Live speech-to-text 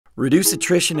Reduce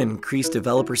attrition and increase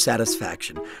developer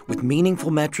satisfaction with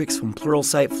meaningful metrics from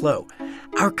Pluralsight Flow.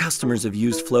 Our customers have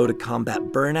used Flow to combat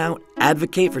burnout,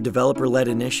 advocate for developer-led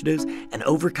initiatives, and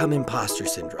overcome imposter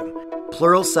syndrome.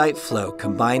 Pluralsight Flow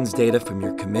combines data from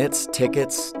your commits,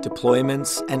 tickets,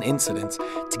 deployments, and incidents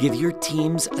to give your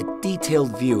teams a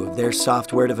detailed view of their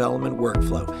software development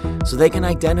workflow so they can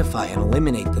identify and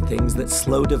eliminate the things that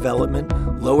slow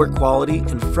development, lower quality,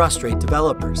 and frustrate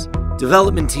developers.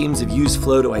 Development teams have used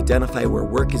Flow to identify where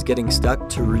work is getting stuck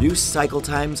to reduce cycle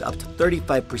times up to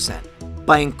 35%.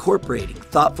 By incorporating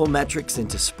thoughtful metrics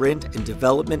into sprint and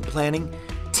development planning,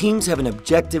 teams have an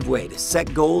objective way to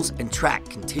set goals and track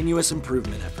continuous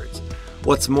improvement efforts.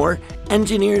 What's more,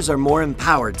 engineers are more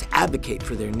empowered to advocate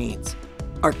for their needs,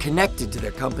 are connected to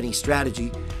their company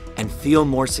strategy, and feel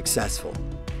more successful.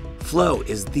 Flow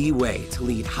is the way to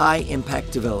lead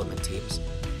high-impact development teams.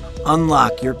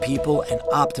 Unlock your people and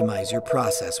optimize your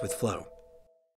process with Flow.